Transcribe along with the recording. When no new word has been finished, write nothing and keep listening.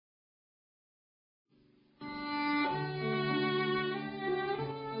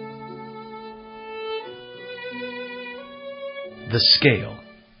The Scale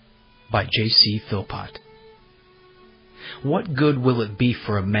by J.C.Philpot. What good will it be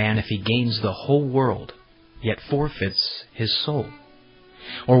for a man if he gains the whole world, yet forfeits his soul?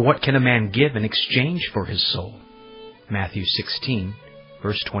 Or what can a man give in exchange for his soul? Matthew 16,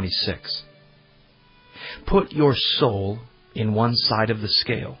 verse 26. Put your soul in one side of the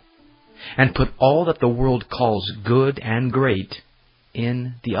scale, and put all that the world calls good and great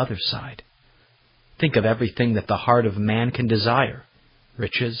in the other side. Think of everything that the heart of man can desire: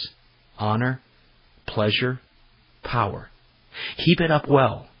 riches, honor, pleasure, power. Heap it up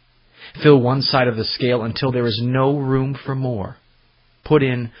well. Fill one side of the scale until there is no room for more. Put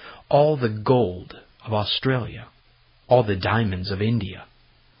in all the gold of Australia, all the diamonds of India,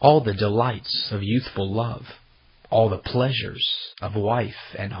 all the delights of youthful love, all the pleasures of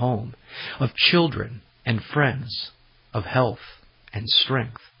wife and home, of children and friends, of health and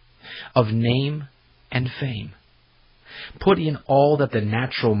strength, of name and fame. Put in all that the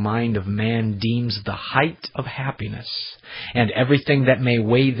natural mind of man deems the height of happiness, and everything that may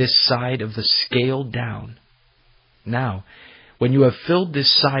weigh this side of the scale down. Now, when you have filled this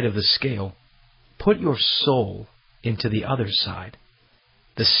side of the scale, put your soul into the other side,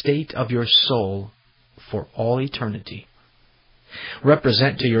 the state of your soul for all eternity.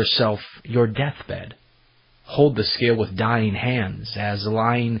 Represent to yourself your deathbed. Hold the scale with dying hands as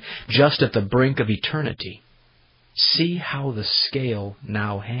lying just at the brink of eternity. See how the scale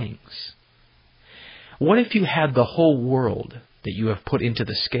now hangs. What if you had the whole world that you have put into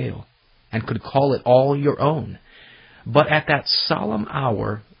the scale, and could call it all your own, but at that solemn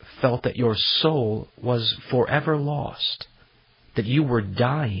hour felt that your soul was forever lost, that you were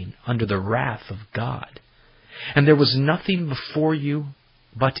dying under the wrath of God, and there was nothing before you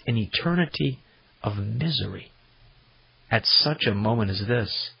but an eternity of misery? At such a moment as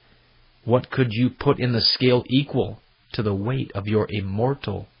this, what could you put in the scale equal to the weight of your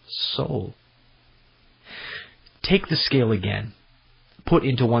immortal soul? Take the scale again. Put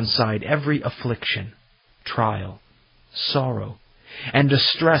into one side every affliction, trial, sorrow, and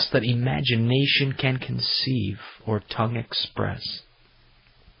distress that imagination can conceive or tongue express.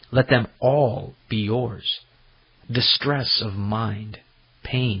 Let them all be yours. Distress of mind,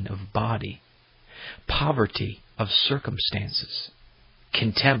 pain of body, poverty of circumstances,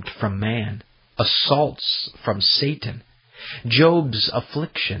 contempt from man, assaults from Satan, Job's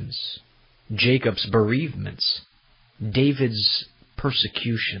afflictions, Jacob's bereavements, David's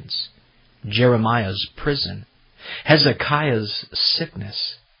persecutions, Jeremiah's prison, Hezekiah's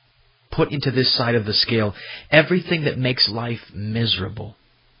sickness. Put into this side of the scale everything that makes life miserable,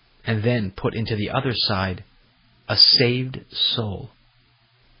 and then put into the other side a saved soul.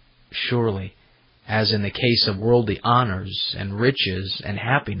 Surely, as in the case of worldly honors and riches and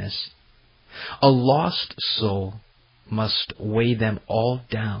happiness, a lost soul must weigh them all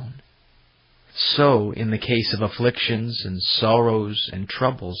down. So, in the case of afflictions and sorrows and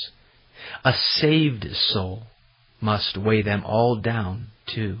troubles, a saved soul must weigh them all down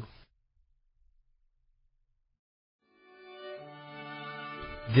too.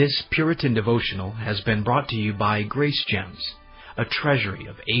 This Puritan devotional has been brought to you by Grace Gems, a treasury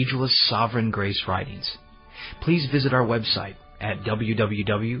of ageless sovereign grace writings. Please visit our website at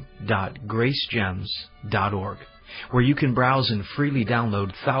www.gracegems.org, where you can browse and freely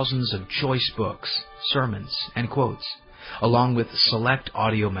download thousands of choice books, sermons, and quotes, along with select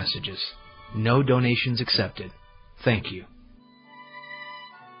audio messages. No donations accepted. Thank you.